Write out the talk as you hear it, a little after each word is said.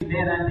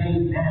amen and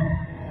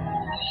amen.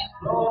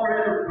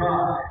 Glory to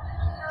God.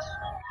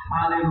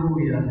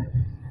 Hallelujah.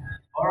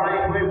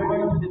 Alright, we're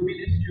going to the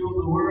ministry of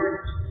the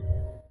word,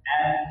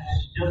 and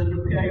just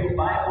prepare your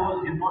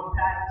Bibles, your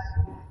notepads,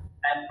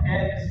 and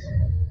pens.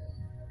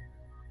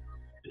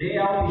 Today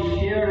I'll be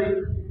sharing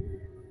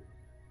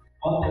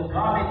on the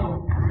garment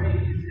of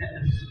praise and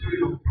the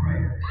spirit of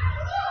prayer.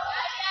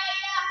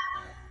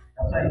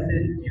 That's why I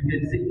said you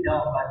can sit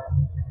down, but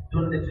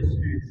don't let your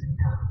spirit sit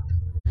down.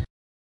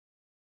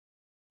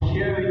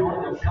 Sharing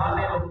on the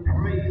garment of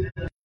praise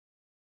and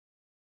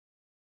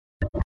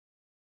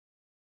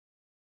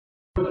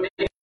the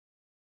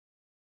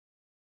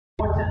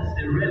importance,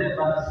 the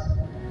relevance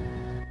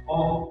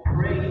of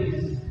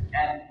praise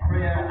and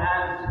prayer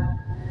as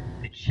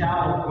a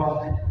child of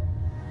God.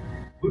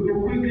 We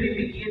will quickly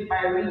begin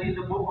by reading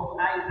the book of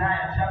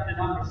Isaiah, chapter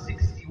number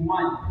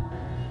 61,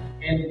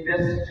 and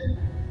verse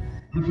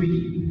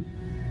 3.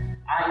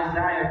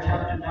 Isaiah,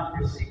 chapter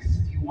number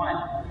 61,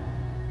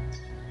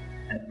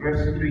 and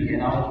verse 3.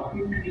 And I'll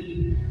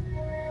quickly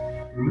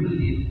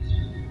read it.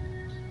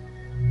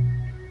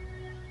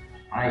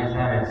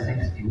 Isaiah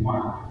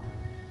 61,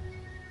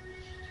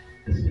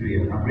 verse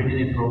 3. I'm reading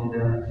it from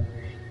the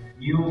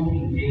New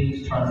King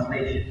James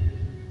translation.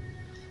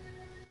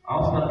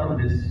 I'll start from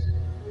this.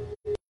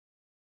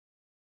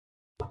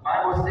 The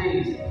Bible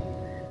says,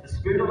 the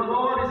Spirit of the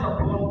Lord is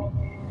upon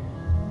me.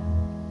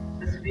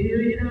 The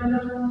Spirit of the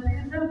Lord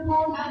is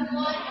upon me.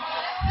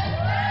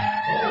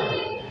 Oh,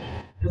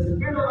 the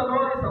Spirit of the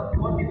Lord is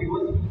upon me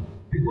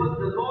because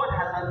the Lord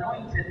has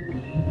anointed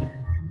me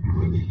to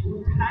preach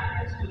good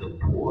tidings to the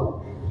poor.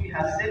 He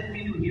has sent me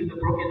to heal the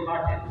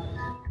brokenhearted,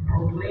 to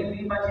proclaim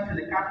liberty to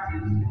the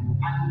captives,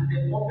 and the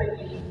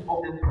opening of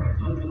the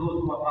prison to those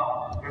who are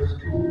bound. Verse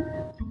 2.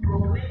 To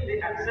proclaim the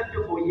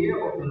acceptable year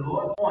of the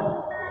Lord. 1.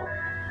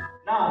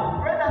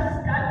 Now, further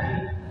study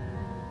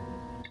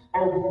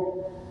of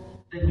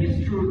the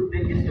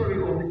history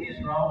of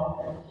Israel,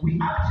 we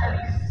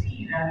actually see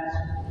that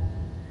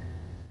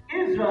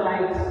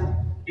Israelites,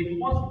 in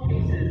most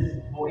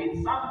cases, or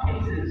in some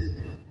cases,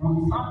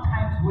 would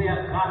sometimes wear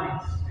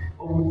garments,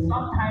 or would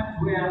sometimes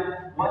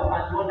wear what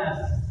are known as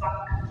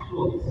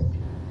sackcloths.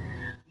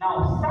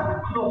 Now,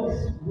 sackcloths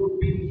would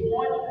be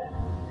worn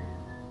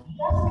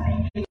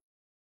mostly in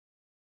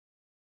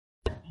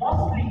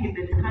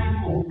the time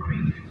of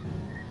grief,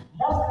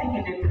 mostly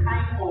in the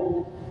time of,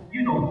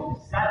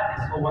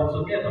 sadness or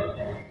whatsoever.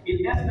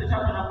 In Esther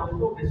chapter number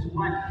 4, verse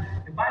 1,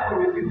 the Bible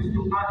reveals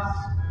to us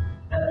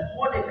that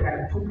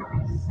Mordecai took up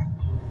his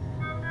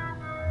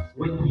sackcloth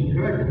when he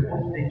heard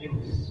of the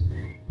news.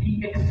 He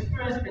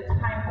experienced a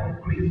time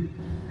of grief.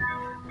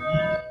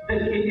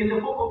 In the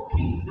book of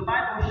Kings, the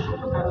Bible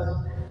shows us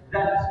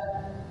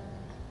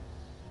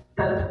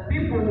that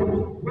people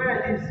would wear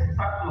these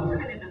sackcloths.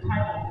 Even in the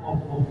time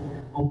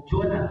of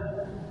Jonah,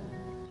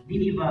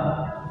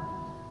 Nineveh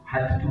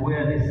had to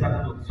wear this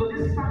sackcloth. So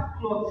these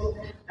sackcloths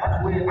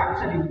that were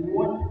actually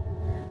worn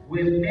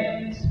were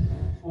meant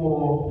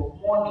for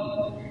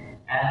mourning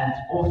and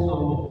also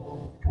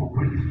for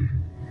grief.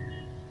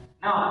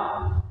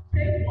 Now,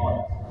 take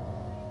note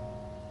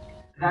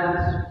that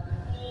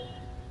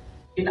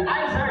in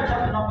Isaiah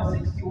chapter number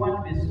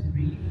 61, verse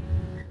 3,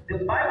 the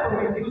Bible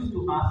reveals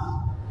to us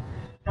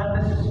that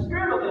the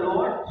Spirit of the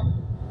Lord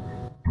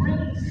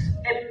brings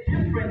a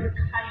different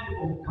kind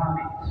of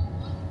garment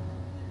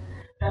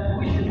that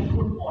we should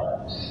put on.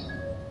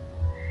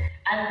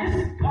 And this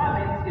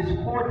garment is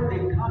called the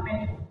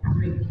garment of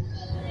praise.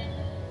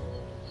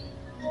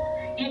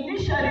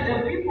 Initially, the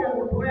people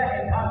would wear a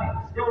garment.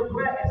 They would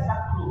wear a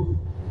sackcloth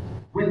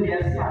when they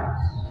are sad.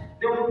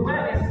 They would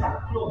wear a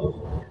sackcloth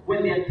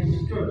when they are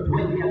disturbed,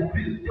 when they are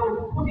grieved. They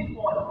would put it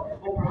on,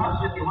 or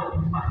perhaps when they want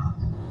to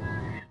fast.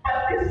 But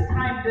this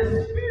time, the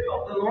Spirit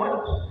of the Lord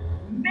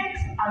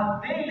makes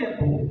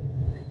available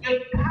a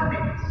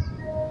garment,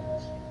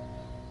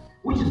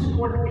 which is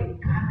called a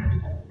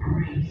garment of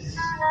praise.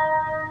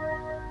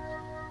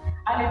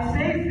 And it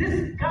says this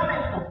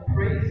garment of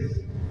praise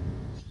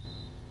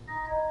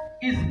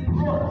is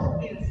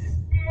brought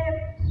instead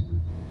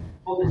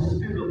of the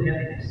spirit of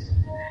heaviness.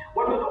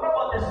 When we talk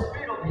about the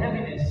spirit of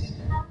heaviness,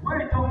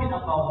 we're talking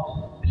about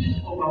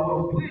being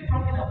overwhelmed. We're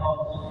talking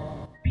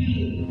about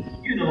being,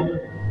 being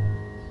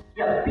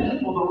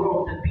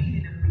overwhelmed and being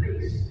in a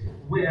place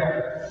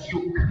where you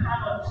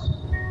cannot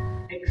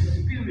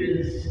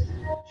experience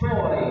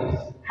joy,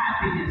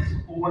 happiness,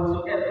 or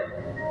whatsoever.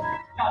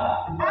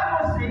 Now, the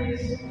Bible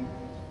says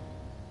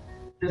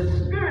the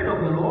Spirit of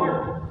the Lord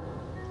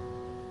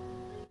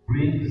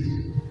brings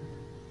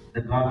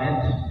the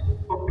garment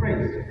of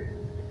praise.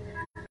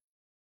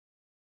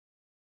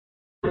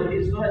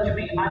 It's not to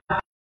be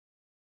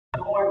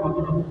or we're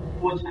going to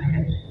watch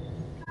ahead.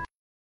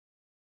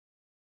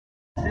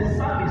 The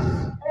psalmist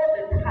all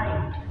the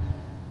time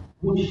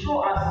would show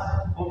us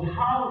of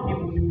how he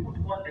would put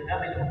on the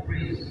garment of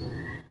praise.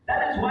 That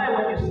is why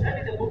when you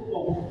study the book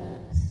of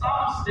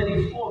Psalms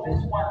 34,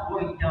 verse 1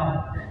 going down,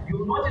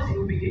 you'll notice he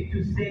will begin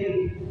to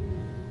say,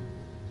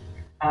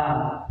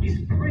 his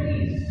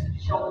praise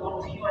shall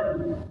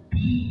continually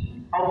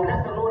be, I will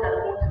bless the Lord at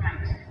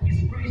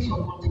praise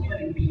shall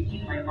continually be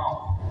in my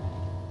mouth.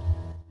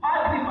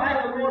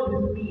 Magnify the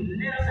Lord with me.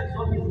 Let us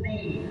exalt his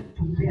name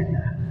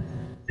together.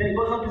 Then he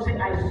goes on to say,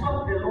 I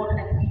sought the Lord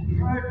and he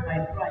heard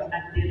my cry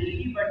and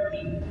delivered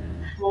me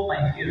from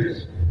my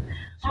fears.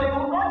 So you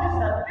will notice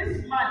that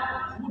this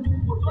man would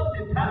put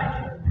on the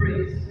garment of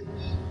praise.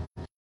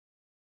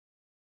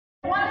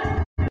 What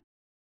is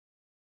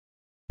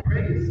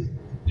praise?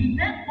 He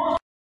then goes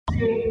to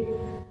say,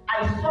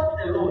 I sought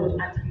the Lord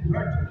and he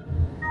heard me.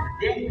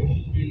 Then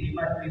he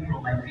delivered me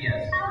from my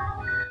fears.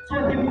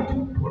 So he would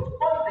put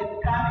on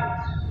the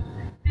garment.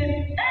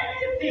 Then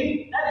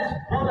anything that is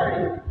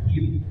bothering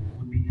him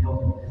would be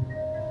dealt with.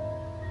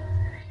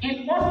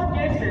 In most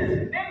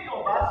cases, many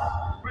of us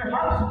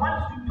perhaps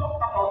want to talk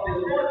about the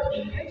Lord,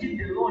 engaging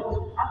the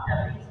Lord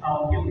after things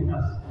are okay with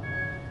us.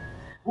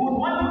 We would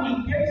want to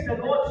engage the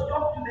Lord,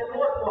 talk to the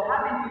Lord for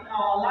having in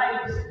our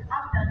lives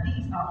after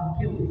things are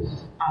okay with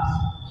us.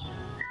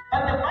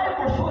 But the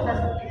Bible shows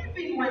us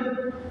even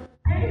when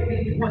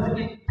David was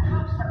in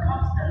tough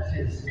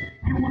circumstances,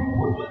 he would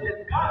put on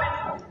the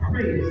garment of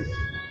praise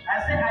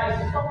and say,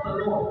 I sought the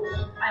Lord,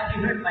 and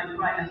he heard my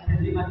cry and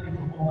delivered me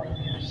from all my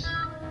fears.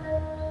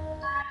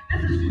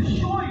 This is to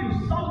show you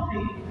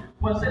something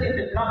concerning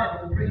the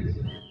garment of praise.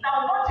 Now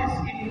notice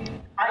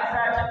in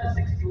Isaiah chapter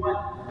 61,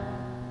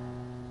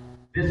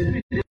 the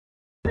Spirit,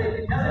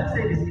 it doesn't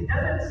say this, it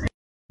doesn't say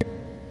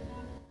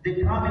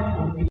the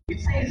garment of it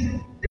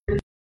says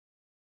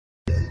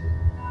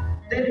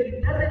then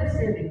it doesn't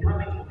say the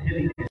garment of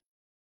heaviness,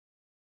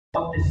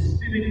 but the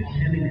spirit of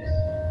heaviness.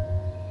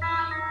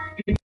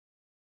 It is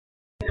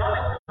the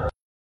garment of,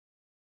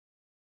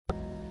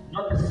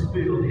 not the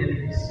spirit of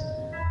heaviness,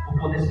 or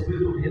for the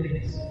spirit of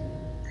heaviness.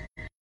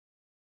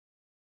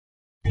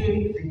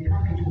 Say the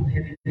garment of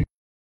heaviness.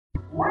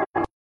 Why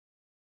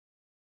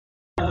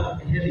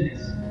of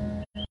heaviness?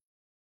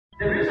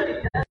 The reason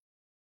it does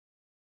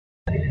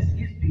heaviness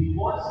is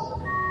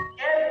because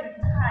every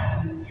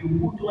time you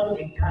put on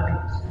a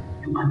garment,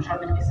 you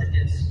attract a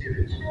certain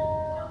spirit.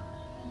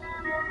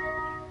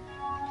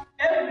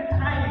 Every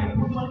time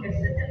you put on a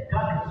certain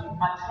garment, you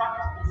attract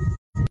a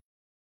certain.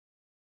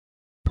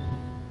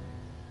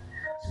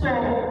 So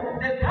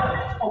the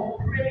garment of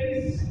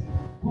praise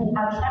will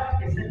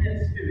attract a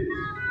certain spirit.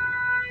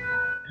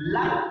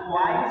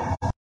 Likewise,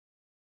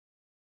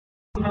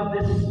 you have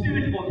the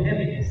spirit of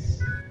heaviness.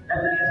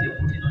 That means you're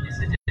putting on a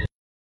certain.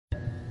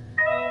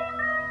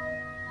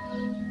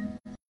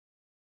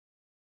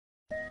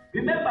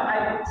 Remember,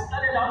 I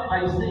started out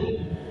by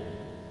saying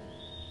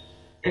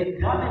a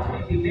garment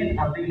may be made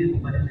available,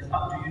 but it is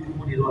up to you to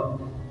put it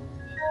on.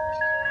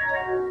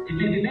 It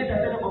may be made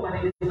available, but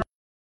it is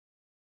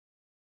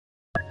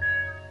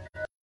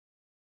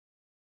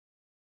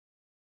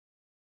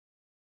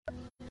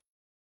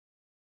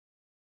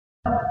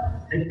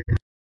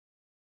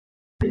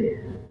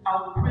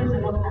I'll praise the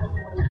Lord at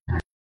all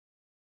times.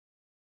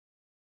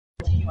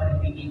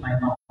 Continually in my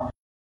mouth.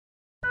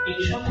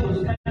 In short, he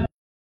was trying to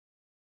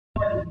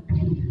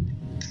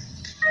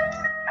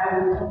I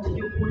will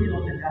continue putting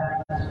on the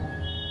garment.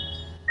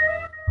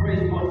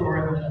 Praise God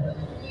forever.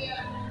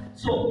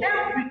 So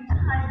every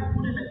time you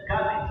put in a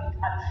garment, it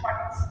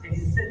attracts a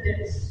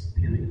certain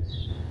spirit.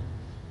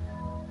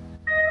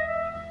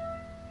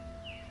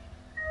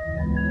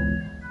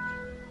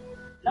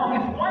 Now,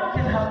 if one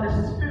can have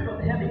the spirit of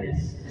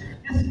heaviness,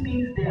 this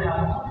means they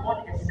have put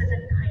on a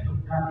certain kind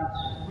of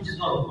garment, which is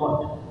not of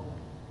God.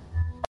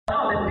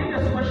 Now, the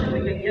biggest question we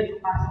can get to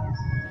ask is,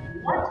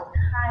 what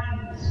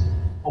kinds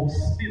of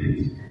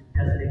spirit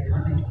does the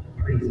garment of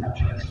praise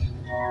attract?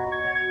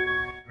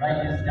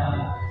 Write this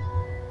down.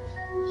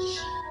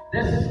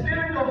 The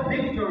spirit of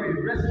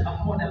victory rests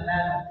upon a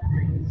man of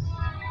praise.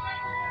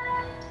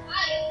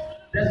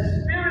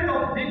 The spirit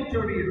of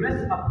victory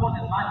rests upon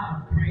a man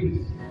of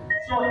praise.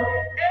 So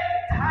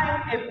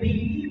anytime a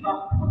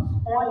believer puts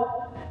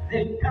on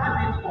the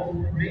garment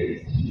of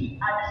praise, he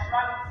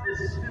attracts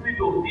the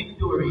spirit of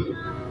victory.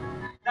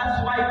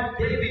 That's why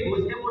David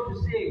was able to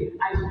say,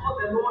 I saw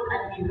the Lord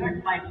and he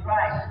heard my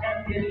cry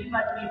and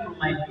delivered me from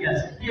my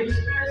fears. He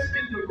experienced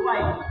victory.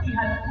 Why? He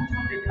had put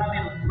on the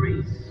garment of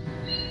praise.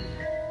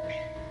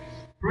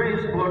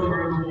 Praise God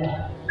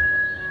forevermore.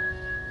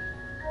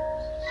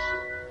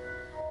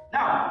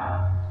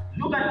 Now,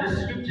 look at the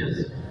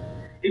scriptures.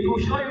 It will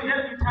show you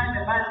every time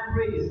a man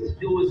praised,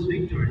 there was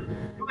victory.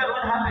 Look at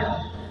what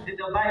happened in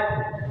the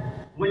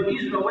Bible when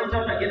Israel went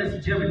out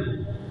against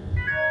Jericho.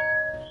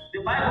 The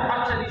Bible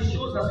actually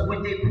shows us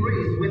when they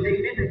praised, when they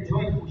made a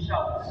joyful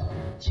shout,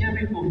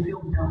 Jericho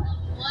fell down.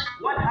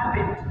 What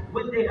happened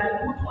when they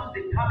had put on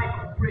the garment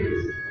of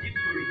praise?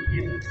 Victory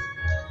came.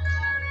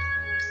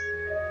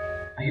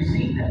 Are you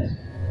seeing that?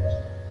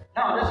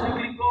 Now let's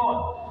quickly go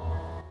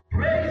on.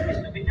 Praise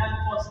is to be done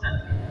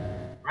constantly.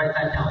 Write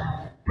that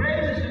down.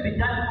 Praise is to be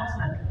done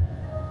constantly.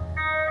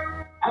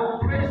 I will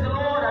praise the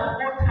Lord at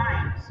all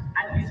times,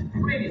 and his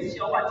praise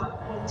shall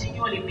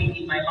continually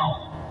be in my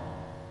mouth.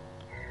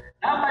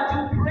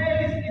 Number 2,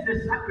 praise is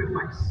a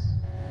sacrifice.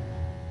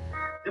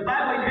 The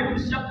Bible in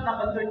Hebrews chapter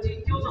number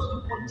 13 tells us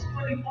to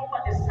continually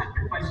offer the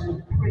sacrifice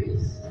of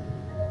praise.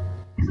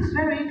 This is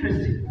very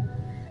interesting.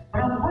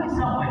 But I'm going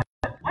somewhere.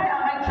 Why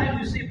am I trying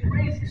to say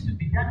praise is to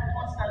be done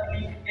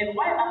constantly? And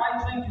why am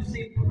I trying to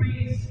say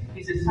praise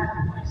is a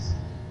sacrifice?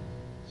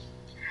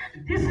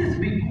 This is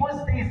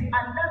because there is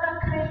another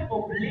kind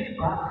of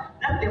labor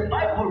that the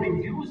Bible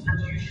reveals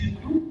that you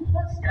should do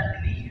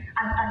constantly,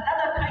 and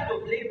another kind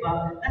of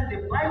labor that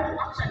the Bible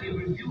actually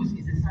reveals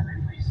is a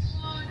sacrifice.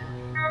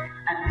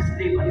 And this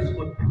labor is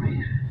called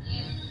prayer.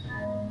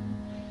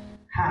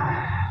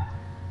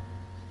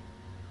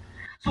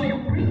 So you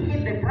bring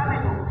in the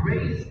garment of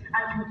praise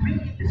and you bring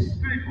in the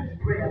spirit of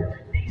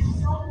prayer. There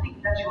is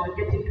something that you are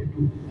getting to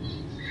do.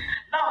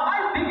 Now,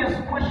 my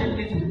biggest question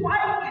is, why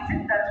is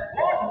it that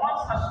God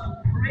wants us to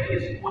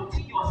praise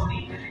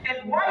continuously?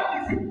 And why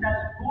is it that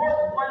God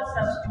wants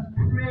us to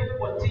pray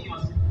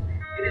continuously?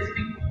 It is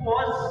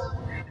because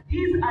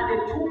these are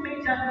the two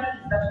major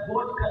things that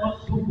God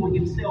cannot do for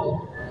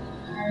himself.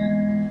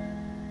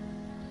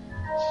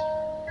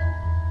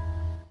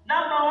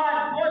 Number one,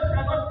 God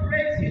cannot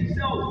praise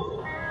himself.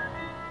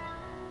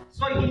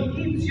 So he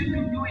needs you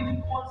to do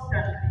it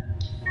constantly.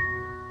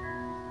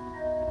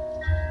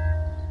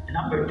 And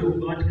number two,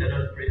 God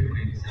cannot pray for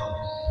himself.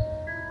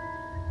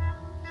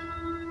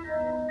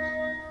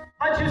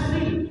 But you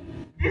see,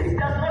 this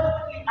does not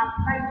only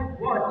apply to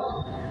God.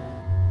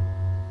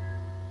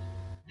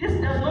 This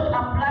does not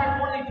apply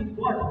only to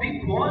God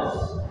because,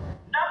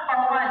 number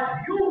one,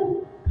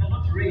 you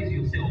cannot raise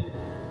yourself.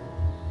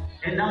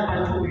 And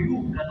number two,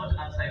 you cannot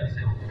answer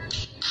yourself.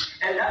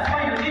 And that's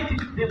why you need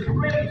the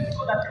praise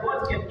so that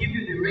God can give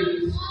you the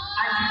raise.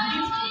 And you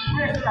need to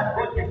pray so that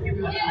God can give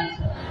you an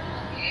answer.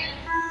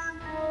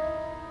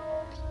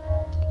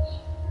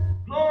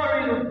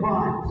 Glory to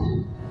God.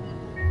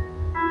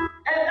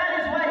 And that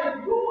is why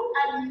you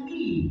and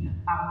me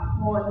are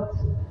called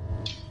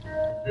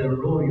the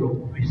royal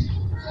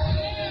priesthood.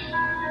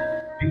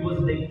 Because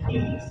the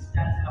king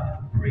stands up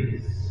to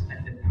praise and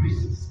the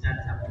priest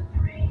stands up to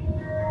pray.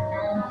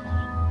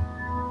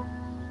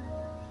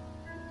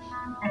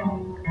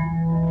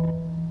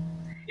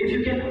 If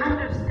you can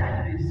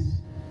understand this,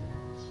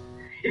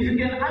 if you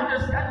can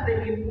understand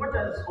the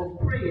importance of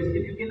praise,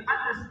 if you can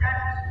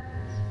understand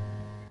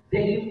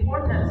the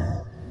importance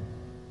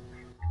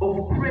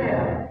of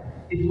prayer,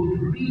 it would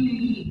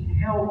really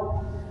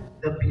help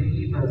the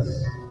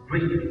believers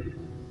greatly.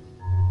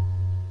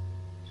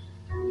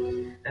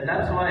 And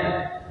that's why,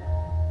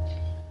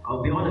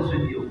 I'll be honest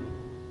with you,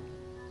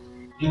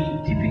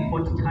 in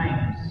difficult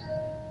times,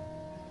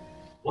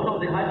 one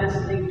of the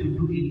hardest things to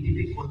do in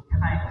difficult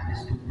times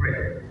is to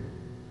pray.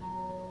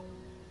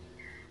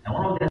 And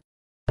one of the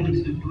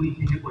things to do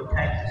in difficult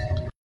times is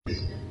to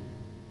pray.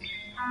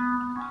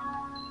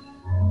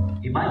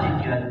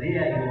 Imagine you are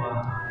there, you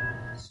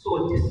are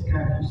so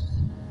discouraged,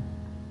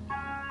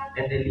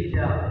 and the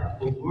leader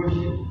of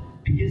worship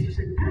begins to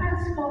say,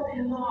 "Dance for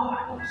the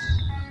Lord."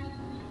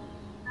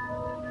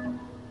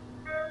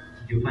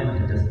 You find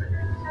it just like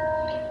this.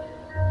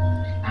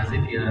 As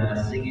if you are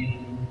singing,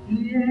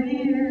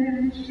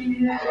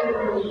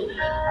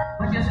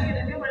 but you're singing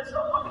a different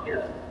song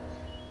altogether.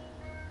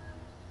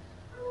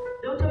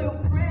 They'll tell you,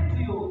 pray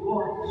to your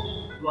God.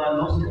 You are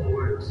lost in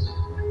words.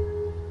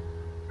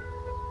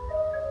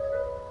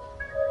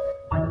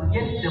 But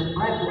yet the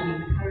Bible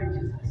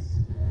encourages us,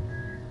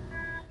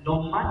 no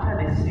matter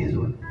the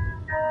season,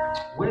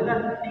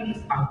 whether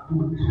things are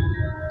good,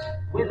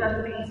 whether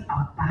things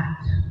are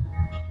bad,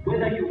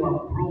 whether you are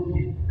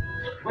broken,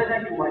 whether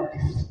you are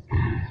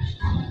discouraged,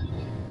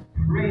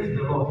 praise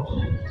the Lord.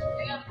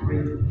 Pray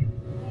to him.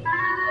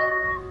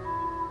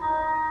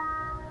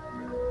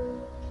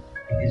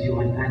 It is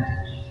your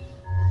advantage.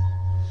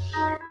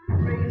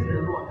 Praise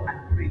the Lord and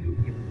pray to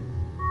him.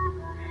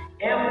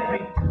 Every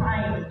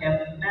time a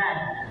man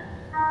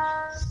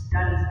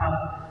stands up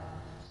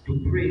to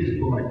praise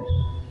God,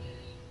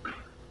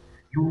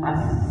 you are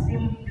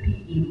simply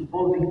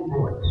involving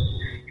God.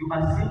 You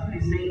are simply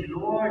saying,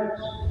 "Lord,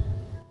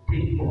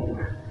 take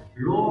over.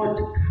 Lord,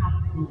 come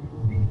through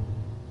for me."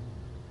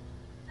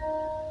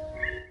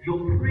 Your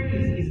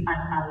praise is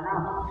an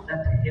alarm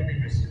that heaven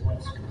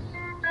responds to.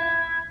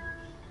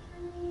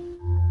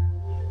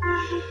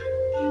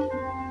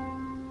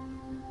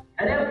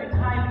 And every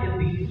time a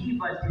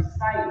believer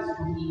decides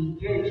to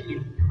engage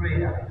in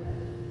prayer,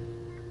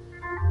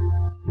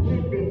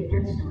 heaven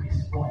gets to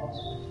respond.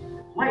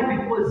 Why?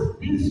 Because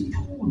these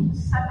two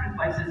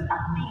sacrifices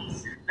are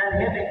things that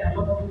heaven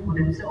cannot do for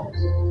themselves,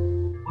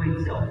 for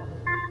itself.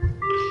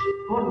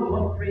 God will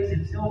not praise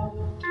himself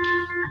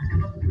and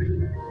cannot pray.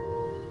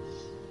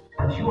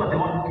 But you are the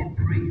one who can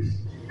praise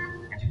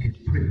and you can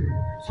pray.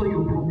 So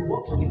you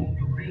provoke him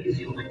to raise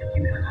you and to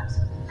give you an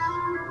answer.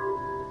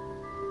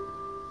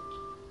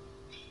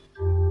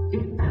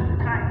 In that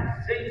time,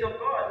 saints of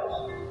God.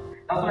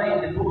 That's why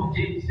in the book of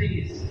James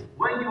says,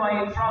 when you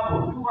are in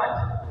trouble, do what?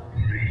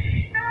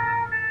 Pray.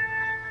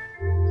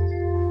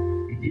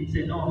 He didn't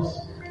say no.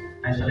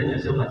 Isolate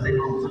yourself and say,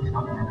 "No, something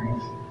happened in my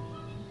life."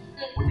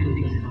 Putting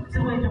things in order. So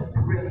when you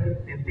pray,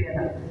 prepare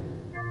that.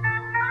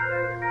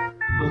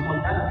 Because on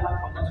that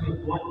platform, that's where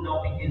God now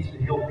begins to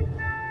help you.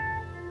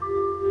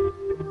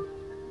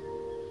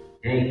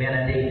 Amen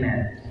and amen.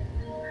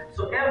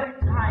 So every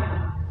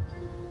time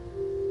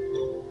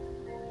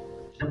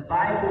the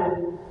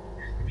Bible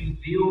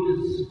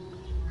reveals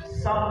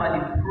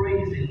somebody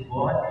praising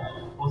God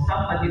or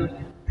somebody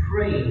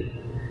praying,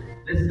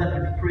 let's start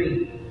with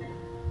praying.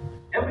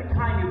 Every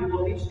time you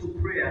commit to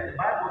prayer, the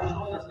Bible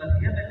shows us that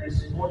heaven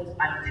responds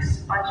and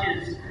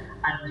dispatches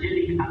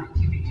angelic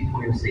activity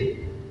for your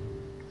sake.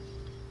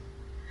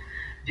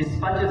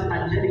 Dispatches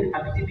angelic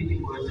activity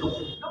for yourself.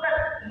 Look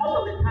at most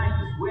of the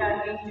times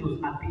where angels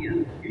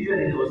appear,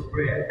 usually it was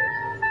prayer.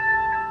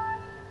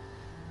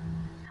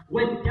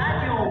 When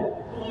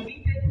Daniel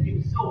committed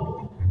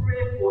himself to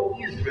pray for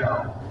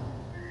Israel,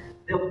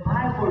 the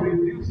Bible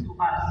reveals to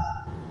us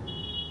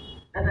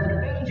that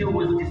an angel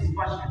was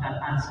dispatched with an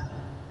answer.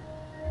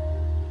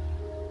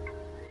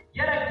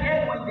 Yet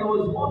again, when there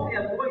was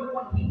warfare going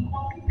on, he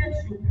committed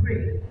to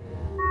pray.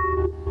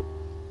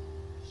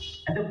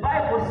 And the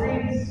Bible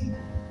says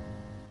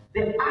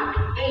the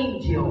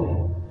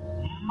archangel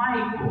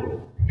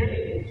Michael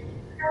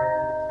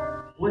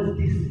was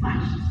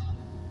dispatched.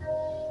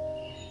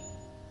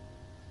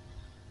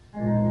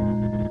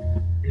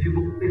 If you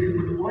could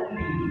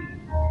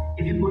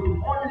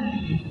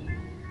only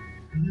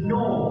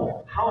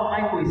know how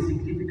Michael is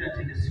significant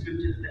in the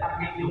scriptures, the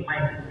archangel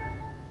Michael,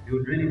 you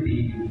would really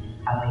be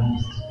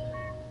amazed.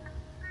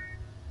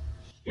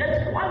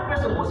 Yet one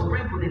person was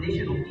praying for the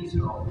nation of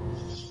Israel,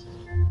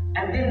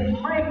 and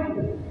then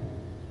Michael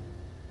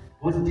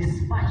was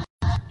dispatched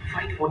to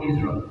fight for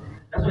Israel.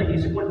 That's why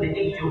he's called the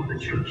angel of the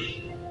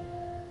church.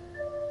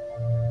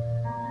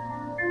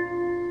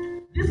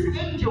 This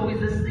angel is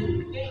the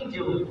same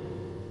angel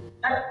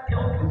that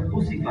dealt with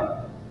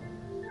Lucifer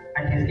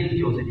and his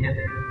angels in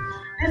heaven.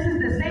 This is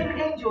the same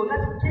angel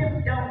that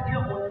came down here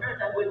on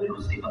earth, and when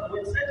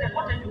Satan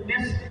wanted to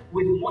mess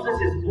with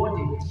Moses'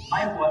 body,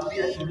 Michael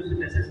appeared to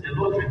Lucifer and says, "The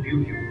Lord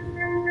rebuke you."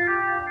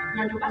 If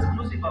you were to ask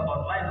Lucifer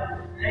about Michael,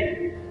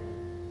 hey,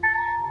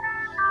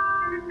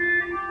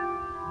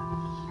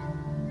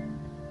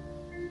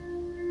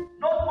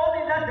 not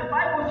only that, the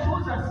Bible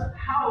shows us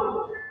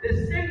how the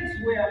saints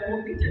were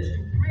committed to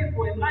pray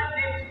for a man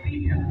named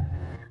Peter,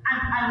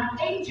 and an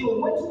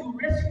angel went to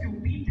rescue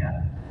Peter,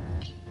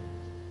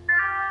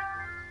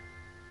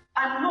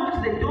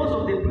 unlocked the doors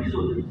of the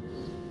prison,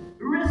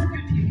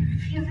 rescued him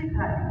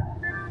physically.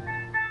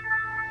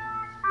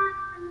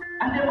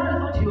 And the man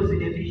thought he was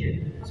in a vision.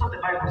 That's what the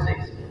Bible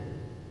says.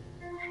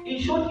 In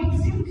short,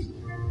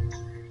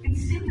 it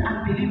seemed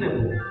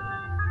unbelievable.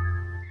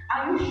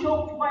 Are you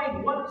shocked why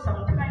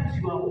sometimes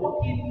you are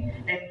walking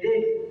and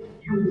then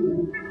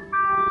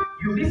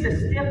you miss a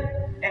step,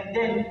 and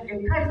then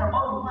a car is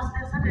about to pass,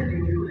 then suddenly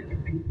you feel like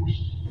you've been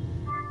pushed?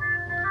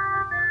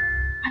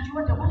 And you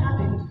wonder what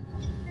happened.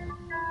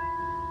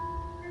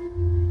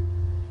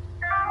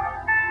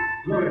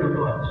 Glory to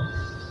God.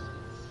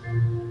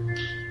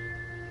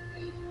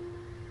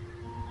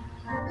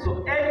 So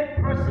any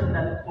person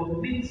that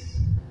commits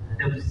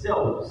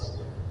themselves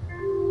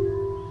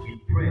in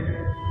prayer,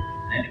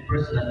 and any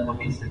person that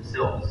commits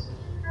themselves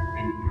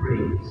in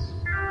praise,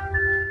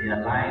 their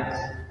lives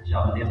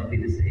shall never be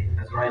the same.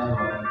 Let's rise to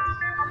our knees.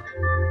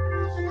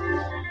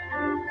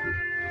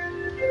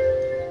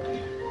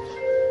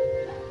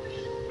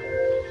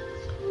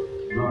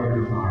 Glory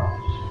to God.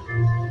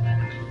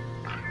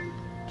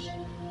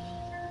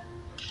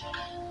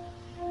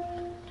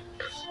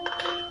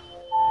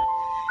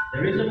 The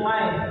reason why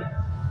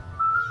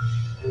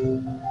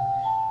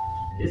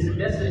this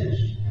message,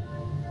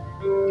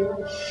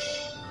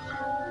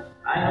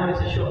 I know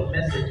it's a short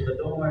message, but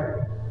don't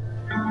worry.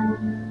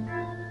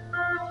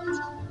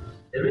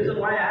 The reason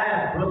why I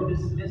have brought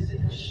this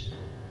message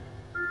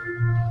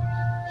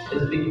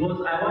is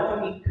because I want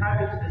to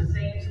encourage the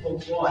saints of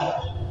God.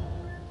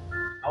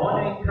 I want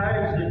to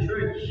encourage the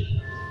church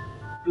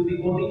to be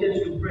committed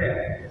to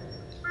prayer.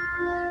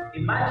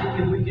 Imagine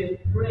if we can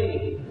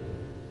pray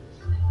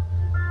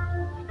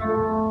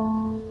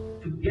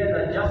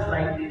together just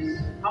like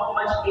this. How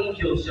much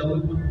angels shall we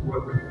put to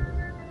work?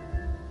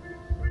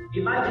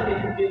 Imagine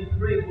if you can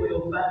pray for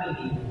your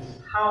family.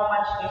 How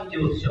much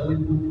angels shall we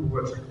put to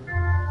work?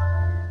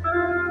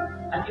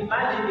 And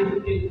imagine if we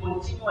can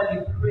continually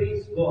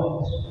praise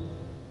God.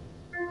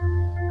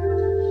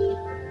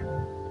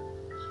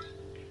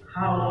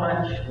 How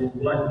much will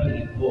God be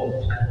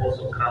involved and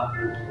also come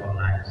into our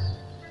lives?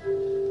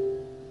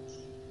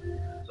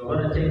 So we're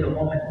going to take a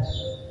moment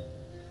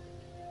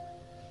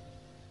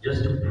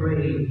just to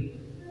pray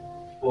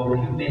for a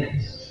few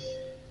minutes.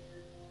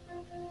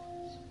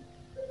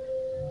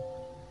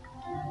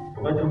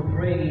 We're going to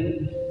pray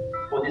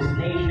for this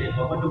nation.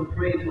 We're going to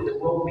pray for the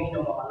well-being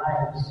of our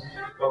lives.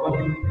 We're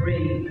going to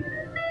pray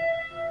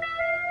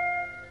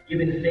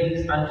giving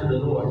thanks unto the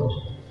Lord.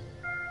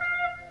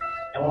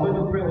 And we're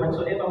going to pray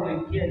whatsoever we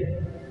can,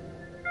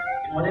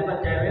 in whatever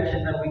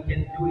direction that we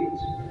can do it.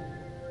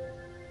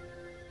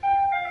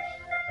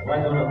 And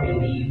we're going to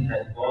believe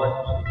that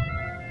God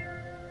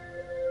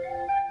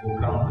will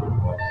come